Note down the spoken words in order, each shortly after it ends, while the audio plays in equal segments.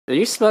Are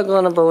you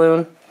smuggling a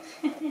balloon?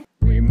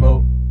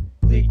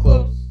 Remotely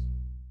close.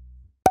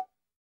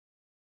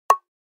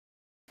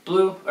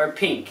 Blue or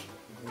pink?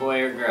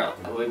 Boy or girl?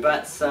 We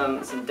bought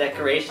some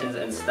decorations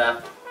and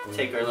stuff to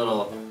take our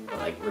little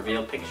like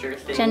reveal picture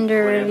thing.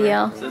 Gender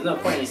reveal. So there's no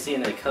point in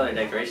seeing the color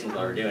decorations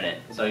while we're doing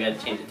it. So I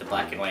gotta change it to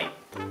black and white.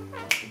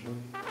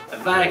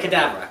 Avada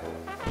Kedavra.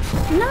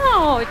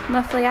 No,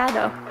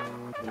 Muffliado.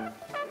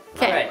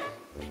 Okay.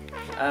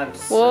 Alright.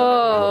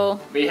 Whoa.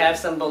 We have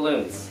some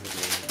balloons.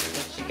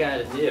 What you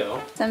gotta do.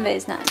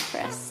 Somebody's not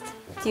impressed.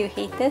 Do you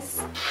hate this?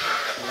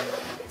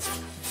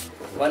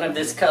 One of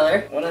this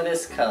color, one of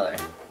this color.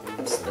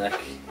 I'm stuck.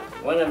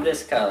 One of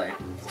this color.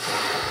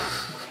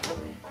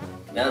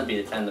 That would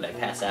be the time that I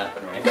pass out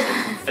when we're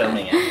actually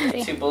filming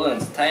it. 2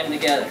 balloons, tie them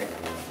together.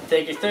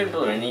 Take your 3rd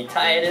balloon and you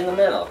tie it in the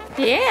middle.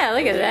 Yeah,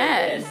 look at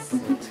that.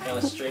 Just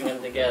gonna string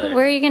them together.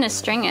 Where are you gonna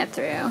string it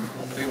through?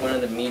 Through one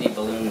of the meaty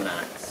balloon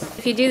knots.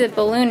 If you do the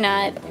balloon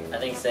knot. I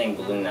think saying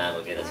balloon knot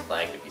will get us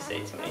flagged if you say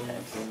it too many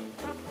times.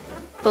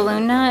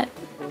 Balloon knot?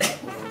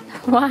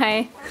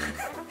 Why?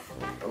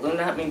 Balloon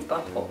knot means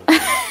butthole.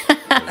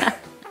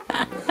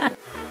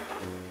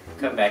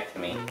 Come back to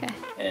me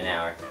in an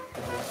hour.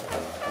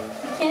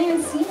 You can't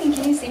even see me.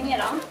 Can you see me at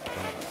all?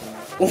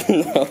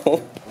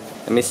 No.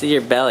 Let me see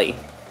your belly.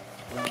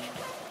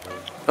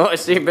 Oh, I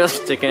see your belly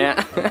sticking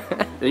out.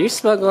 Are you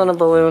smuggling a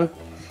balloon?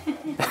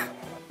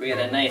 We got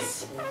a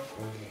nice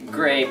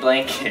gray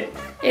blanket.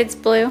 It's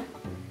blue.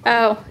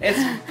 Oh. It's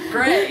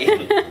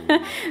gray.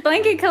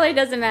 Blanket color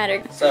doesn't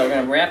matter. So we're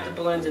gonna wrap the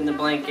balloons in the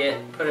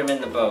blanket, put them in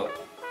the boat,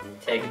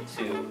 take it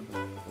to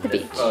the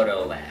beach.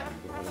 Photo lab.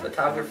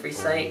 Photography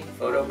site,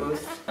 photo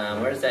booth.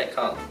 What is that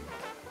called?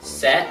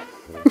 Set?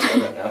 I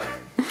don't know.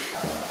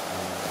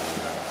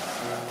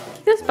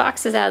 Get those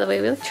boxes out of the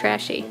way, we look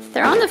trashy.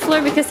 They're on the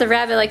floor because the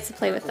rabbit likes to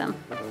play with them.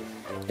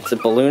 It's a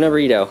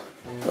balloon-arito.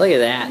 Look at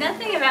that.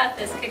 Nothing about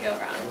this could go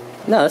wrong.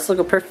 No, this will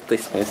go perfectly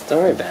smooth. Don't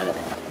worry about it.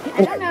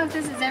 I don't know if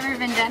this has ever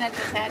been done at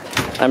this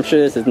hatchery. I'm sure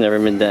this has never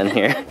been done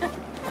here.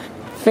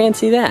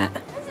 Fancy that.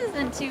 This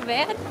isn't too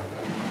bad.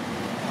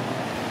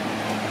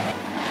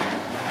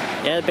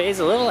 Yeah, the bay's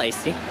a little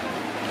icy.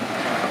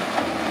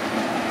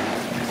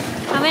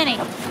 How many?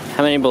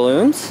 How many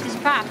balloons?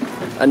 Just pop.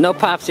 No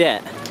pops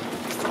yet.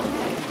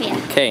 Yeah.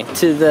 Okay,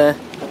 to the...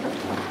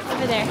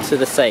 Over there. To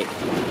the site.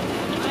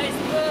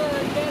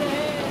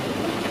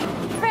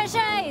 Fresh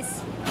ice!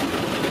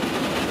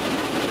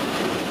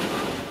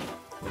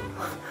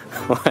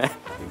 What?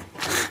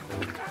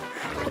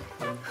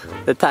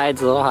 The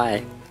tide's a little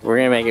high. We're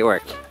gonna make it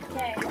work.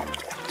 Okay.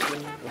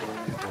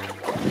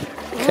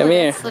 Come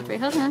here. Slippery.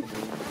 Hold on.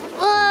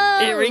 Whoa!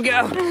 Here we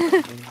go.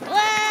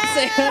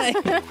 Say hi.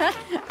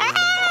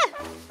 Ah!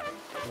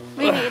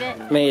 We made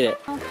it. Made it.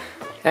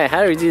 Hey,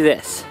 how do we do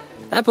this?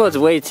 That boat's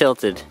way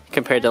tilted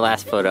compared to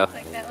last photo.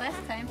 Like that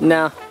last time.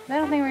 No. I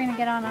don't think we're gonna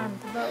get on the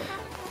boat.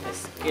 I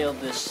scaled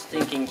this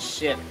stinking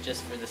ship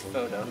just for this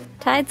photo.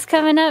 Tide's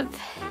coming up.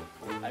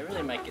 I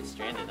really might get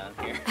stranded on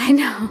here. I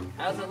know.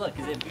 How's it look?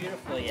 Is it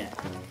beautiful yet?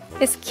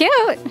 It's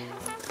cute.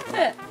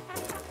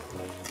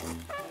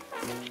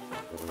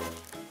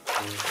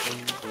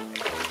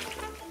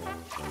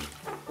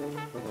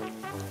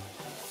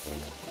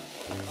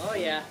 Oh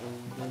yeah.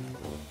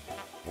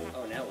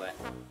 Oh, now what?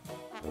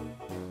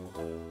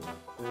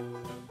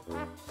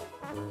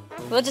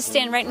 We'll just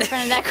stand right in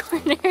front of that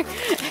corner.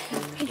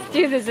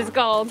 Do this, it's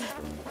gold. Ooh,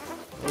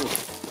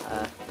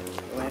 we're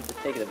gonna have to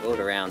take the boat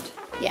around.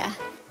 Yeah.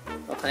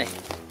 Oh, hi.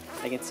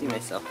 I can see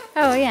myself.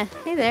 Oh yeah,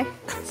 hey there.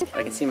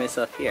 I can see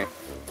myself here.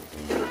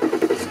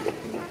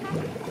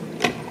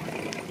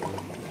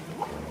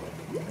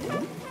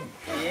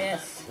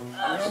 Yes,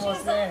 we're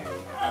almost there.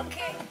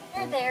 Okay,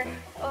 you're there.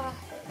 Oh.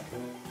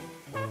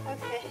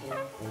 Okay.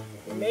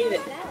 We made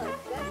it.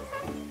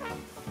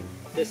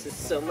 This is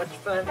so much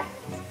fun.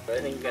 But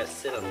I think you gotta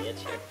sit on the edge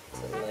here.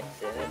 Something like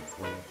that.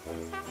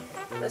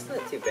 That's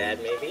not too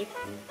bad, maybe.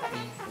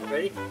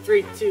 Ready?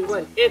 3, 2,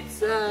 1. It's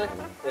then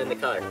the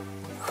color.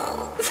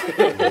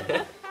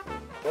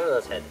 One of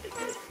those had to be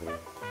good.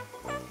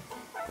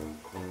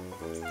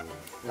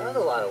 That was a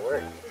lot of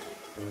work.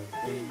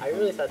 I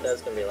really thought that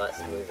was gonna be a lot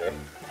smoother.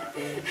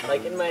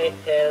 Like in my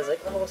head, I was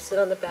like, oh, we'll sit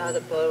on the bow of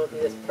the boat, it'll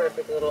be this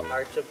perfect little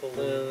arch of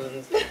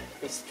balloons,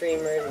 be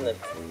streamers, and then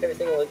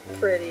everything will look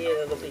pretty, and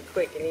it'll be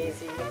quick and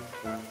easy.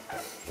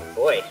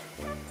 Boy,